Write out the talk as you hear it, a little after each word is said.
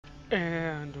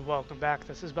And welcome back.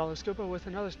 This is ballerscuba with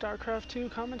another Starcraft 2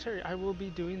 commentary. I will be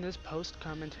doing this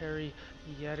post-commentary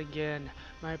yet again.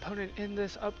 My opponent in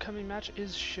this upcoming match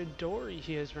is Shodori.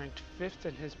 He is ranked 5th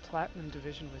in his Platinum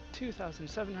division with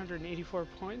 2,784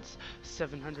 points,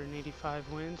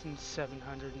 785 wins, and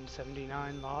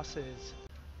 779 losses.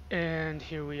 And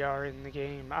here we are in the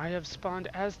game. I have spawned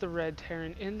as the Red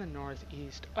Terran in the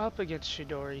northeast, up against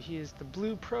Shodori. He is the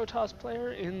blue Protoss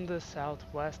player in the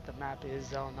southwest. The map is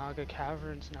Xel'Naga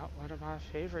Caverns, not one of my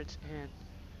favorites, and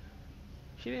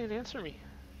he didn't answer me.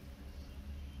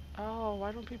 Oh,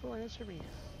 why don't people answer me?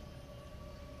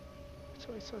 It's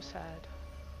always so sad.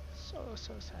 So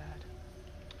sad.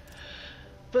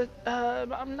 But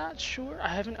I'm not sure. I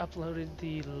haven't uploaded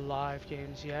the live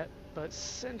games yet, but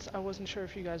since I wasn't sure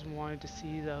if you guys wanted to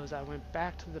see those, I went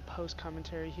back to the post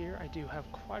commentary here. I do have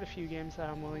quite a few games that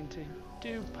I'm willing to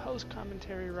do post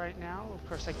commentary right now. Of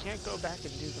course, I can't go back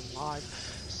and do them live,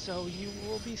 so you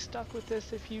will be stuck with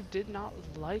this if you did not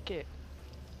like it.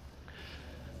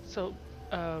 So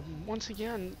once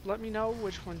again, let me know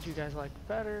which ones you guys like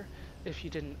better. If you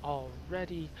didn't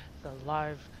already, the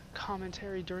live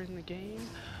commentary during the game,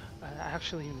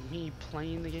 actually me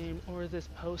playing the game, or this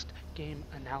post-game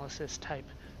analysis type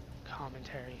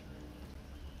commentary.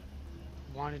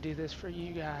 Want to do this for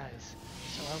you guys,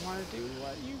 so I want to do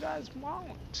what you guys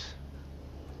want.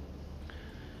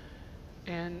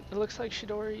 And it looks like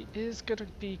Shodori is going to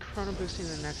be chrono boosting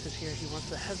the Nexus here. He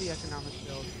wants a heavy economic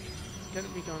build. He's going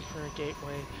to be going for a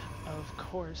gateway, of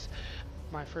course.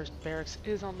 My first barracks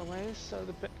is on the way, so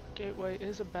the gateway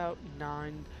is about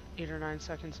 8 or 9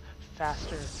 seconds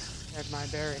faster than my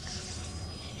barracks.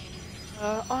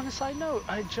 On a side note,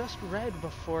 I just read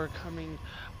before coming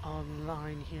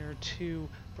online here to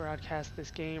broadcast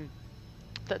this game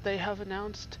that they have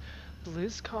announced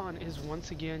BlizzCon is once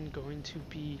again going to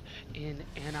be in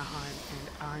Anaheim, and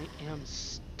I am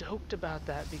stoked about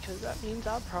that because that means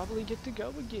I'll probably get to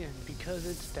go again because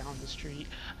it's down the street.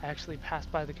 I actually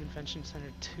passed by the convention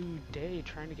center today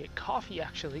trying to get coffee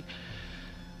actually.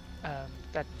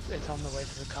 That it's on the way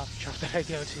to the coffee shop that I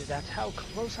go to. That's how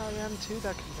close I am to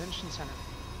that convention center.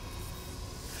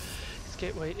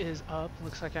 Gateway is up.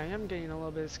 Looks like I am getting a little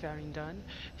bit of scouting done.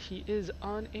 He is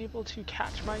unable to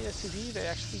catch my SUV. They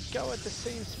actually go at the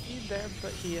same speed there, but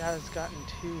he has gotten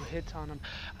 2 hits on him.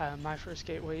 My first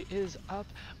gateway is up.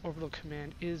 Orbital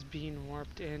command is being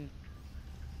warped in.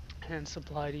 And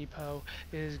supply depot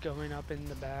is going up in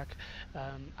the back.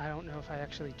 I don't know if I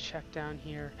actually checked down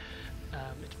here.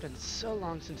 It's been so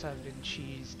long since I've been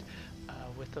cheesed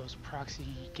with those proxy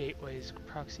gateways,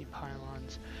 proxy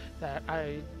pylons, that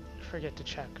I forget to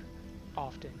check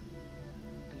often,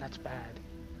 and that's bad.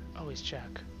 Always check.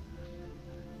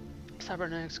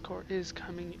 Cybernetics core is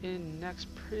coming in next,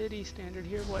 pretty standard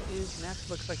here. What is next?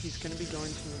 Looks like he's going to be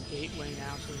going to a gateway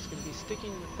now, so he's going to be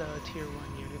sticking with the tier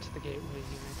 1 units, the gateway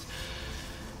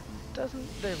units.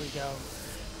 There we go.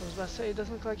 I was about to say, it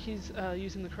doesn't look like he's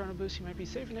using the chrono boost. He might be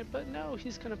saving it, but no,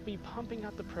 he's going to be pumping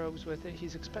out the probes with it.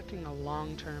 He's expecting a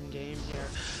long-term game here.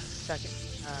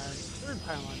 Third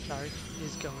pylon, sorry,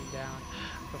 is going down.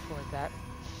 Before that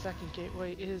second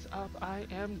gateway is up, I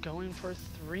am going for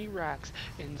 3 racks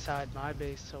inside my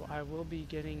base, so I will be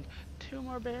getting 2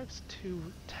 more barracks. 2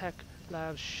 tech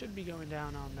labs should be going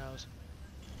down on those.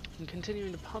 I'm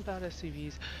continuing to pump out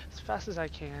SCVs as fast as I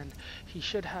can. He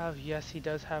should have, yes, he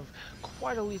does have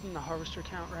quite a lead in the harvester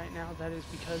count right now. That is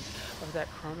because of that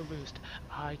chrono boost.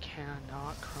 I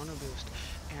cannot chrono boost.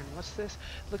 And what's this?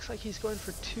 Looks like he's going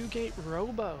for 2-gate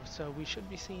robo, so we should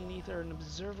be seeing either an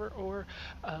observer or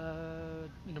an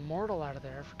immortal out of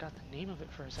there. I forgot the name of it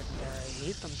for a second there. I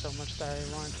hate them so much that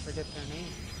I wanted to forget their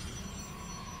name.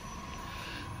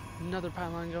 Another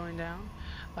pylon going down.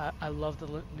 I love the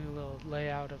new little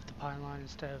layout of the pylon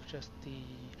instead of just the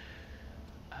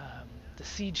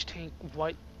siege tank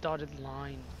white dotted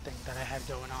line thing that I had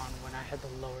going on when I had the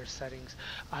lower settings.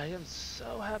 I am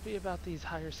so happy about these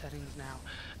higher settings now.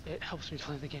 It helps me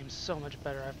play the game so much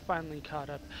better. I've finally caught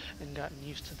up and gotten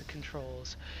used to the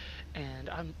controls, and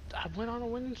I went on a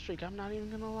winning streak. I'm not even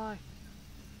gonna lie.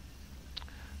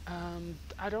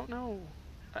 I don't know.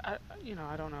 I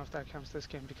don't know if that counts this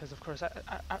game because, of course, when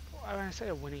I say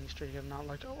a winning streak, I'm not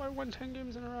like, oh, I won 10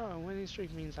 games in a row. A winning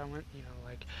streak means I went,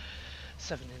 like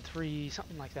 7-3,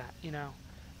 something like that.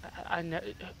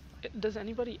 Does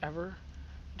anybody ever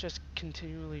just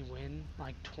continually win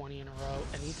like 20 in a row?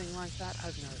 Anything like that?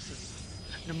 I've never seen.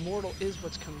 An immortal is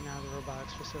what's coming out of the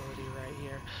robotics facility right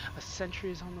here. A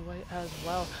sentry is on the way as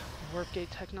well. Warp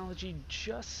gate technology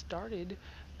just started.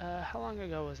 How long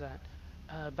ago was that?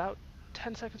 About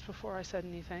 10 seconds before I said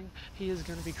anything, he is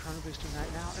going to be chrono boosting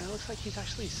right now, and it looks like he's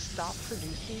actually stopped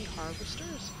producing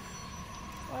harvesters.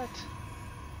 What?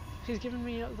 He's given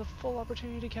me the full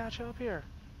opportunity to catch up here.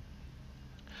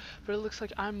 But it looks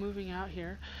like I'm moving out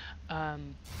here.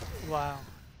 Wow.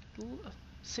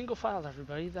 Single file,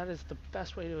 everybody. That is the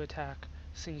best way to attack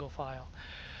single file.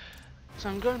 So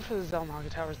I'm going for the Xel'Naga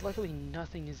Towers. Luckily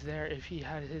nothing is there. If he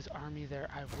had his army there,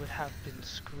 I would have been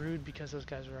screwed because those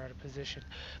guys were out of position.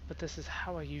 But this is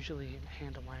how I usually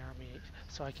handle my army.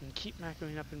 So I can keep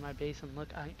macroing up in my base, and look,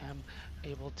 I am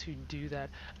able to do that,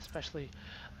 especially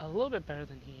a little bit better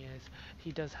than he is.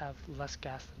 He does have less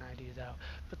gas than I do though.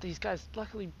 But these guys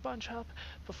luckily bunch up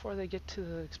before they get to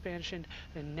the expansion,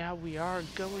 and now we are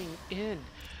going in.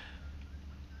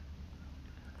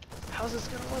 How's this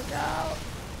gonna work out?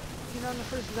 You know, on the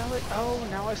first zealot. Oh,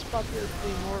 now I spot the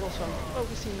immortal, so I'm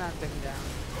focusing that thing down.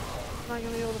 Am I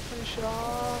going to be able to finish it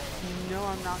off? No,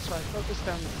 I'm not, so I focused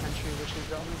down the sentry, which is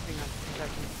the only thing I think I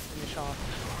can finish off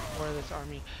before this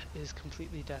army is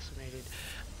completely decimated.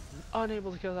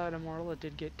 Unable to kill that immortal. It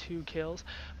did get 2 kills.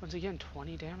 Once again,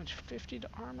 20 damage, 50 to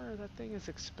armor. That thing is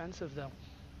expensive, though.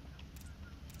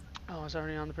 Oh, it's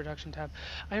already on the production tab.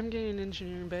 I am getting an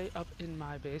engineering bay up in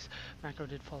my base. Macro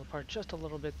did fall apart just a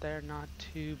little bit there. Not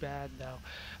too bad, though.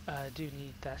 Do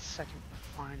need that second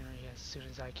refinery as soon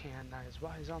as I can. That is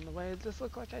why he's on the way. It does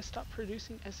look like I stopped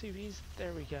producing SUVs.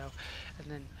 There we go. And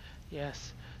then,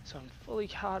 yes. So I'm fully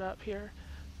caught up here.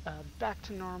 Back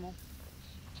to normal.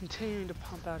 Continuing to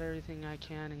pump out everything I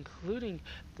can, including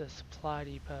the supply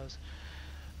depots.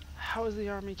 How is the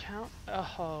army count?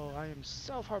 Oh, I am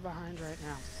so far behind right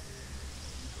now.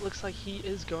 Looks like he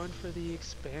is going for the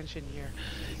expansion here.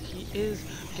 He is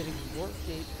getting Warp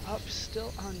Gate up,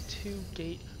 still on 2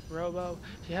 Gate Robo.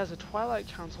 He has a Twilight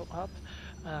Council up.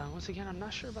 Once again, I'm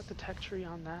not sure about the tech tree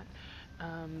on that,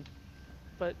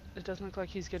 but it doesn't look like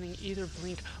he's getting either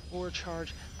Blink or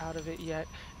Charge out of it yet.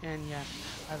 And yes,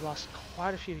 I've lost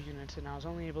quite a few units, and I was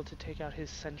only able to take out his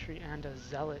Sentry and a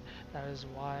Zealot. That is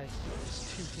why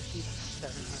it's 250 to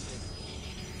 700.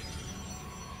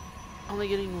 Only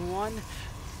getting 1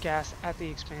 gas at the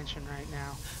expansion right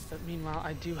now, but meanwhile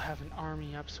I do have an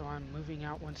army up, so I'm moving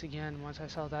out once again. Once I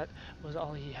saw that was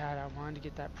all he had, I wanted to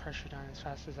get that pressure down as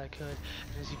fast as I could,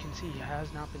 and as you can see, he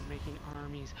has not been making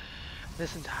armies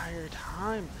this entire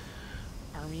time.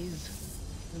 He's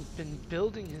been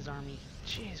building his army.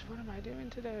 Jeez, what am I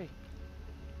doing today?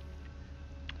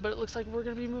 But it looks like we're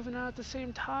going to be moving out at the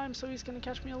same time, so he's going to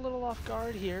catch me a little off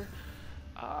guard here.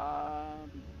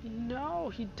 No,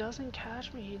 he doesn't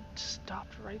catch me. He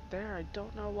stopped right there. I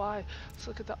don't know why. Let's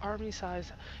look at the army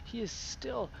size. He is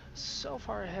still so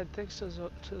far ahead thanks to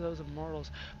those immortals.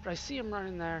 But I see him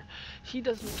running there. He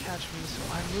doesn't catch me, so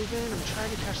I move in. I'm trying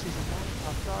to catch these immortals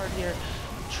off guard here.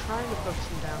 I'm trying to focus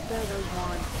them down. There goes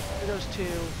 1. There goes 2.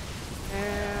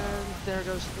 And there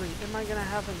goes 3. Am I going to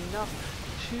have enough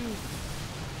to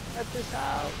get this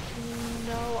out?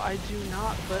 No, I do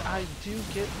not, but I do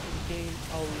get the game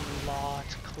a lot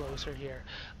closer here.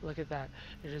 Look at that.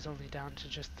 It is only down to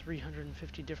just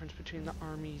 350 difference between the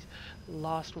armies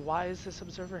lost. Why is this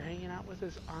observer hanging out with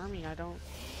his army? I don't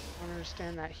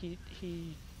understand that. He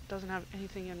doesn't have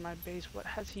anything in my base. What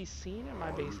has he seen in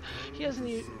my base? He has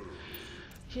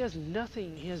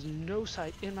nothing. He has no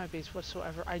sight in my base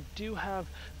whatsoever. I do have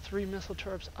 3 missile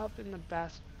turrets up in the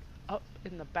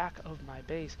back of my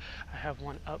base. I have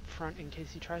 1 up front in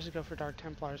case he tries to go for Dark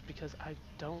Templars, because I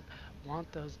don't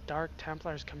want those Dark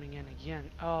Templars coming in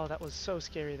again. Oh, that was so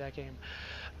scary, that game.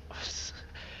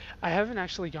 I haven't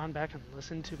actually gone back and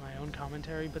listened to my own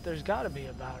commentary, but there's got to be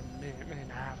about a minute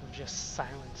and a half of just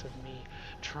silence of me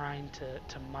trying to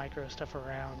micro stuff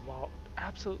around while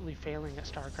absolutely failing at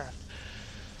Starcraft,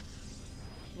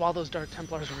 while those Dark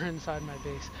Templars were inside my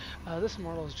base. This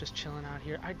Immortal is just chilling out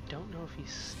here. I don't know if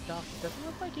he's stuck. It doesn't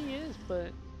look like he is,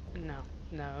 but no,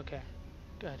 okay.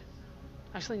 Good.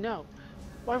 Actually, no.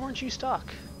 Why weren't you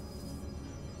stuck?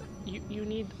 You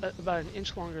need about an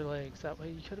inch longer legs. That way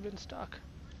you could have been stuck.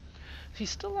 He's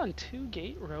still on 2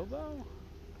 Gate Robo?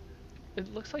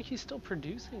 It looks like he's still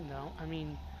producing, though. I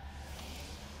mean...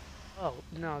 Oh,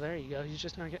 no, there you go. He's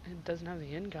just not getting... It doesn't have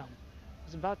the income. I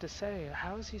was about to say,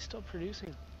 how is he still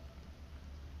producing?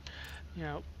 You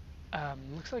know,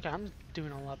 looks like I'm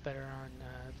doing a lot better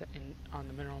on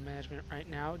the mineral management right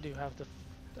now. Do have the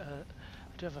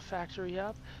do have a factory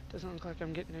up. Doesn't look like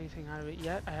I'm getting anything out of it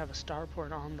yet. I have a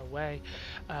starport on the way.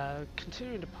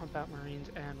 Continuing to pump out Marines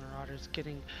and Marauders,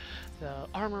 getting the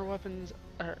armor weapons,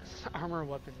 the armor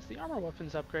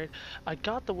weapons upgrade. I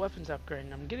got the weapons upgrade,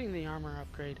 and I'm getting the armor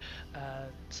upgrade.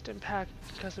 Stim pack,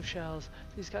 concussive shells.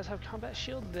 These guys have combat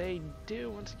shield. They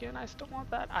do. Once again, I still want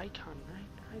that icon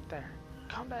right there.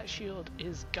 Combat shield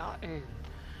is gotten.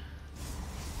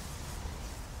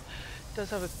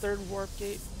 Does have a third warp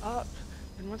gate up,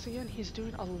 and once again he's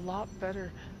doing a lot better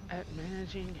at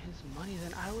managing his money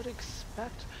than I would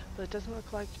expect, but it doesn't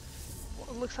look like, well,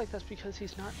 it looks like that's because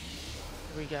he's not.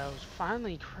 There we go,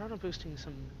 finally chrono boosting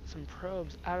some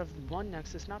probes out of one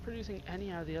nexus, not producing any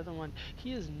out of the other one.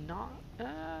 He is not,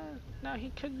 no, he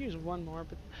could use one more,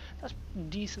 but that's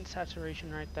decent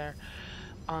saturation right there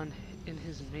in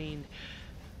his main.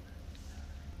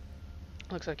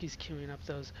 Looks like he's queuing up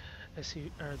those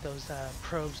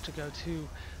probes to go to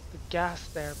the gas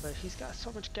there, but he's got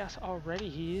so much gas already.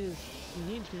 He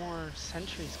needs more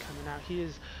sentries coming out. He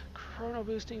is chrono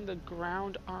boosting the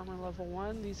ground armor level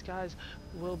 1. These guys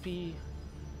will be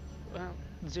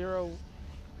 0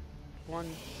 1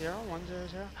 0 1 0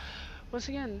 0. Once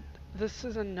again, this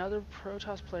is another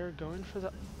Protoss player going for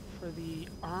the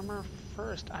armor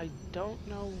first. I don't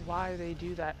know why they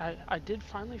do that. I did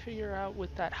finally figure out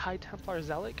with that High Templar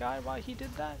Zealot guy why he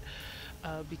did that.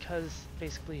 Because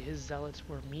basically his Zealots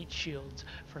were meat shields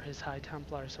for his High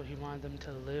Templar, so he wanted them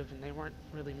to live, and they weren't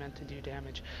really meant to do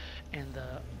damage. And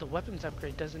the weapons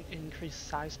upgrade doesn't increase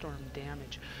Psystorm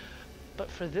damage. But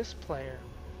for this player,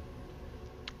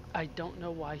 I don't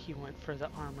know why he went for the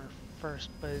armor first,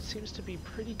 but it seems to be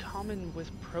pretty common with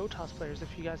Protoss players.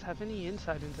 If you guys have any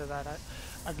insight into that,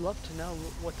 I'd love to know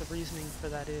what the reasoning for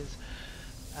that is.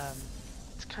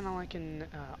 It's kind of like in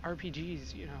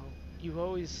RPGs, you know, you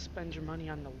always spend your money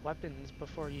on the weapons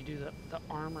before you do the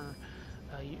armor.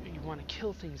 You want to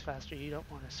kill things faster, you don't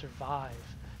want to survive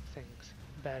things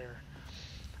better.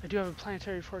 I do have a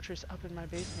planetary fortress up in my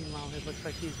base. Meanwhile, it looks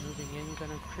like he's moving in,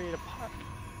 gonna create a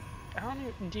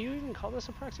do you even call this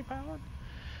a proxy pylon?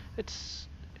 It's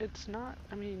not.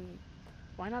 I mean,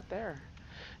 why not there?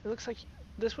 It looks like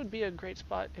this would be a great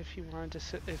spot if he wanted to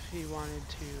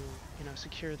you know,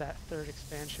 secure that third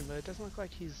expansion, but it doesn't look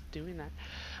like he's doing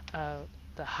that.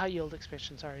 The high yield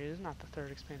expansion, sorry, it is not the third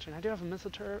expansion. I do have a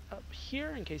missile turret up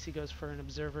here in case he goes for an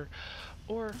observer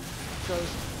or goes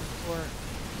for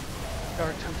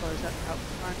Dark Templars out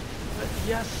front. But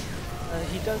yes,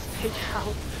 he does take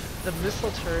out the missile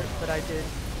turret, but I did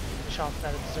finish off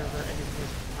that observer and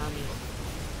his army.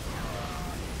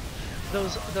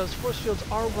 Those force fields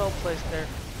are well placed there.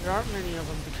 There aren't many of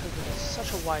them because there's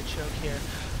such a wide choke here.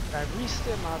 But I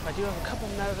re-stim up. I do have a couple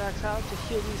medevacs out to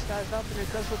heal these guys up, and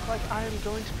it does look like I am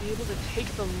going to be able to take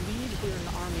the lead here in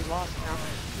the army loss now.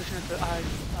 Looking at the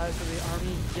eyes of the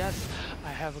army, yes, I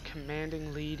have a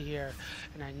commanding lead here,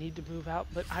 and I need to move out,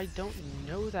 but I don't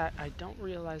know that. I don't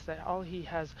realize that all he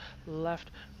has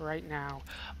left right now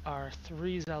are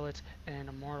 3 Zealots and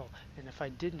an Immortal, and if I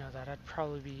did know that, I'd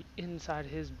probably be inside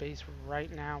his base right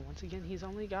now. Once again, he's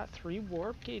only got 3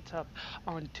 warp gates up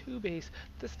on 2 base.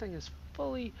 This thing is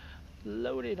fully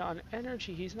loaded on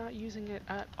energy. He's not using it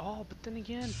at all. But then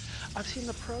again, I've seen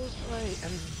the pros play,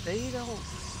 and they don't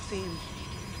seem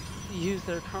to use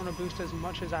their chrono boost as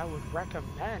much as I would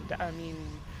recommend. I mean,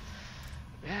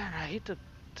 man, I hate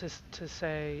to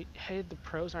say, hey, the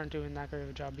pros aren't doing that great of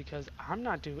a job, because I'm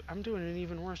doing an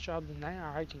even worse job than they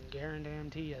are. I can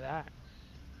guarantee you that.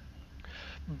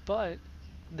 But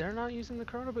they're not using the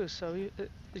chrono boost, so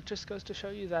it just goes to show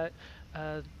you that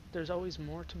there's always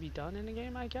more to be done in a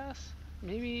game, I guess.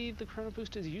 Maybe the chrono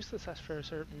boost is useless after a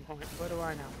certain point. What do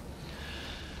I know?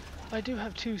 I do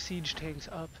have 2 siege tanks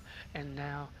up, and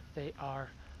now they are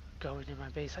going in my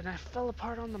base. And I fell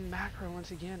apart on the macro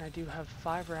once again. I do have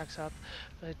 5 racks up,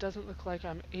 but it doesn't look like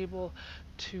I'm able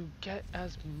to get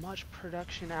as much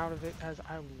production out of it as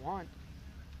I want.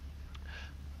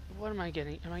 What am I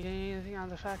getting? Am I getting anything out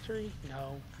of the factory?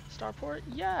 No. Starport?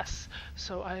 Yes!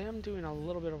 So I am doing a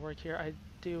little bit of work here. I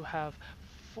do have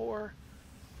 4?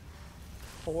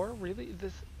 Really?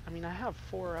 I have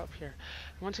 4 up here.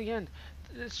 Once again,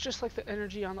 it's just like the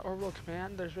energy on the orbital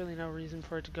command. There's really no reason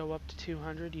for it to go up to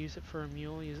 200. Use it for a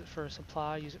mule, use it for a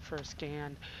supply, use it for a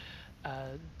scan.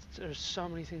 There's so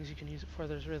many things you can use it for.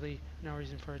 There's really no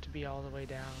reason for it to be all the way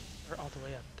down, or all the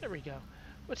way up. There we go.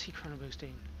 What's he chrono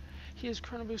boosting? He is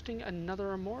chrono boosting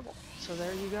another Immortal. So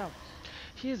there you go.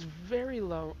 He is very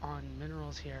low on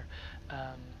minerals here.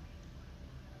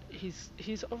 He's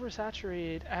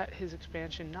oversaturated at his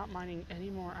expansion, not mining any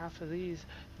more off of these.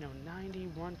 90,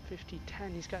 150,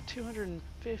 10. He's got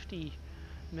 250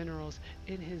 minerals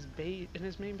in his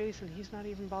main base, and he's not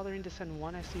even bothering to send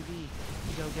one SCV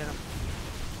to go get him.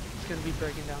 He's going to be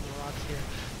breaking down the rocks here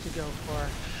to go for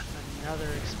another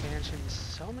expansion.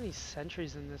 So many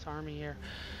sentries in this army here.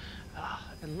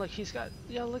 And look, he's got,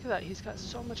 yeah, look at that. He's got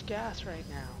so much gas right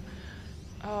now.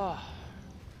 Oh,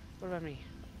 what about me?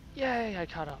 Yay, I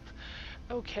caught up.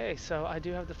 Okay, so I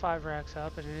do have the 5 racks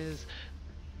up, and it is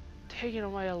taking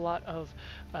away a lot of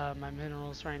my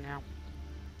minerals right now.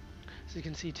 So you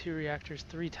can see 2 reactors,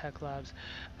 3 tech labs.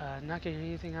 Not getting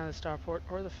anything out of the starport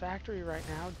or the factory right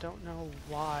now. Don't know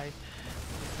why.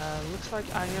 Looks like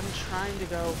I am trying to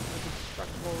go with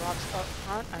destructible rocks up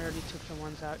front. I already took the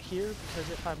ones out here because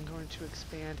if I'm going to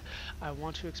expand, I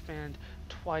want to expand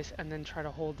twice and then try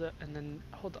to hold the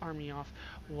army off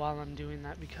while I'm doing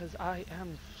that, because I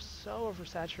am so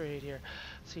oversaturated here.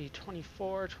 See,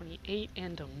 24, 28,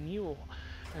 and a mule.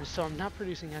 And so I'm not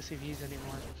producing SCVs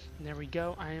anymore. And there we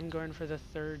go. I am going for the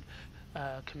 3rd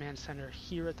command center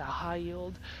here at the high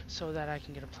yield so that I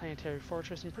can get a planetary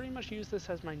fortress and pretty much use this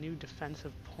as my new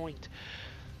defensive point.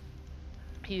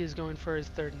 He is going for his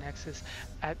 3rd nexus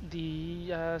at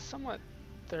the somewhat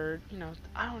 3rd, you know,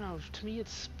 I don't know, to me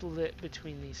it's split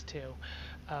between these two.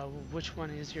 Which one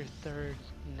is your 3rd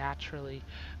naturally?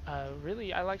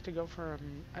 Really, I like to go for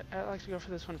I like to go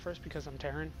for this one first because I'm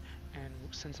Terran, and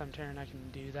since I'm Terran I can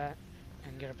do that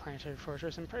and get a planetary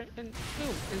fortress and boom,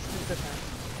 instant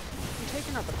defense. I'm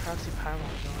taking out the proxy pylon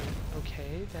going,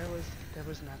 okay, there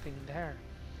was nothing there.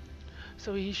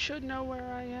 So he should know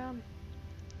where I am.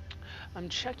 I'm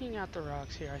checking out the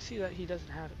rocks here. I see that he doesn't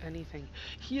have anything.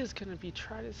 He is going to be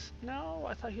no,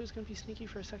 I thought he was going to be sneaky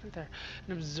for a second there.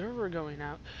 An observer going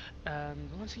out.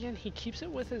 Once again, he keeps it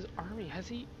with his army. Has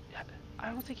he? I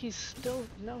don't think he's still,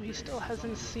 no, he still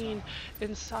hasn't seen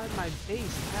inside my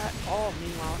base at all.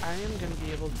 Meanwhile, I am going to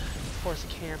be able to force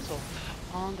cancel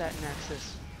on that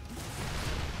nexus.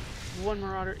 1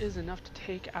 Marauder is enough to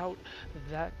take out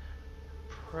that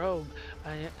probe.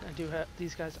 I do have,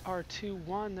 these guys are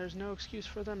 2-1. There's no excuse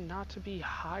for them not to be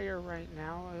higher right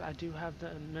now. I do have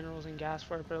the minerals and gas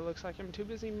for it, but it looks like I'm too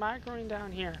busy microing down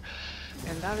here.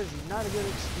 And that is not a good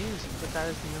excuse, but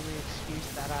that is the only excuse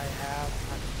that I have.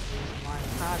 That's the reason why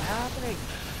it's not happening.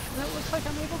 And it looks like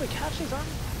I'm able to catch his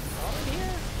army right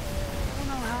here. I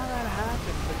don't know how that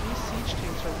happened, but these siege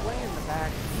tanks are way in the back,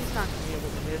 and he's not going to be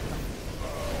able to hit them.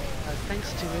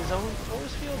 Thanks to his own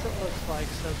force fields, it looks like.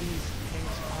 So these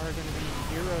tanks are going to be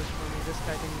heroes for me. This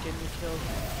guy didn't get me killed.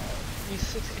 These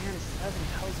 6 and 7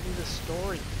 tells me the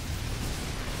story.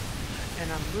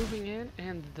 And I'm moving in,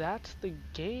 and that's the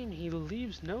game. He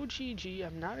leaves no GG.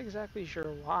 I'm not exactly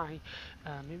sure why.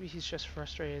 Maybe he's just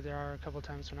frustrated. There are a couple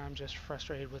times when I'm just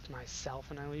frustrated with myself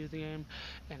and I leave the game.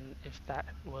 And if that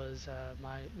was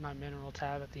my mineral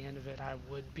tab at the end of it, I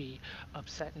would be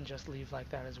upset and just leave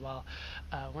like that as well.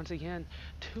 Once again,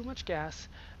 too much gas.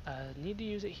 Need to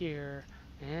use it here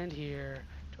and here.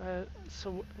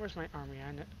 So where's my army?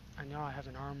 I know I have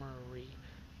an armory.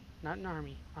 Not an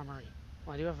army, armory.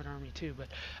 Well, I do have an army too, but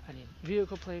I need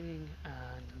vehicle plating,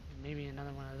 maybe another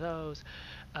one of those.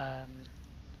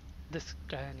 This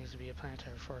guy needs to be a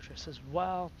planetary fortress as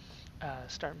well.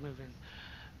 Start moving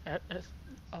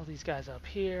all these guys up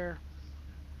here.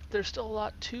 There's still a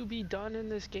lot to be done in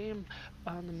this game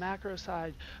on the macro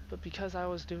side, but because I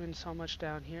was doing so much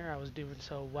down here, I was doing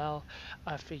so well,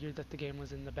 I figured that the game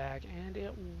was in the bag, and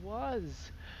it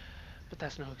was. But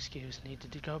that's no excuse.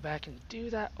 Needed to go back and do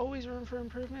that. Always room for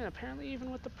improvement, apparently even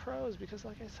with the pros, because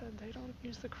like I said, they don't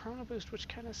use the chrono boost, which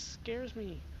kind of scares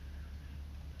me.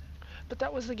 But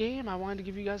that was the game. I wanted to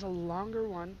give you guys a longer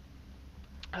one,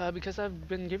 because I've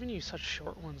been giving you such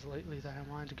short ones lately that I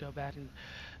wanted to go back and,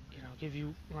 you know, give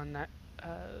you one that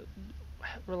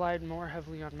relied more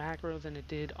heavily on macro than it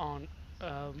did on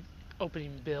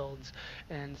opening builds,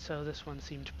 and so this one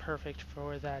seemed perfect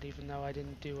for that, even though I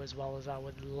didn't do as well as I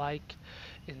would like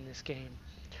in this game.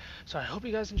 So I hope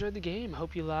you guys enjoyed the game.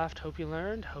 Hope you laughed, hope you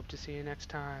learned, hope to see you next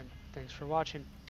time. Thanks for watching.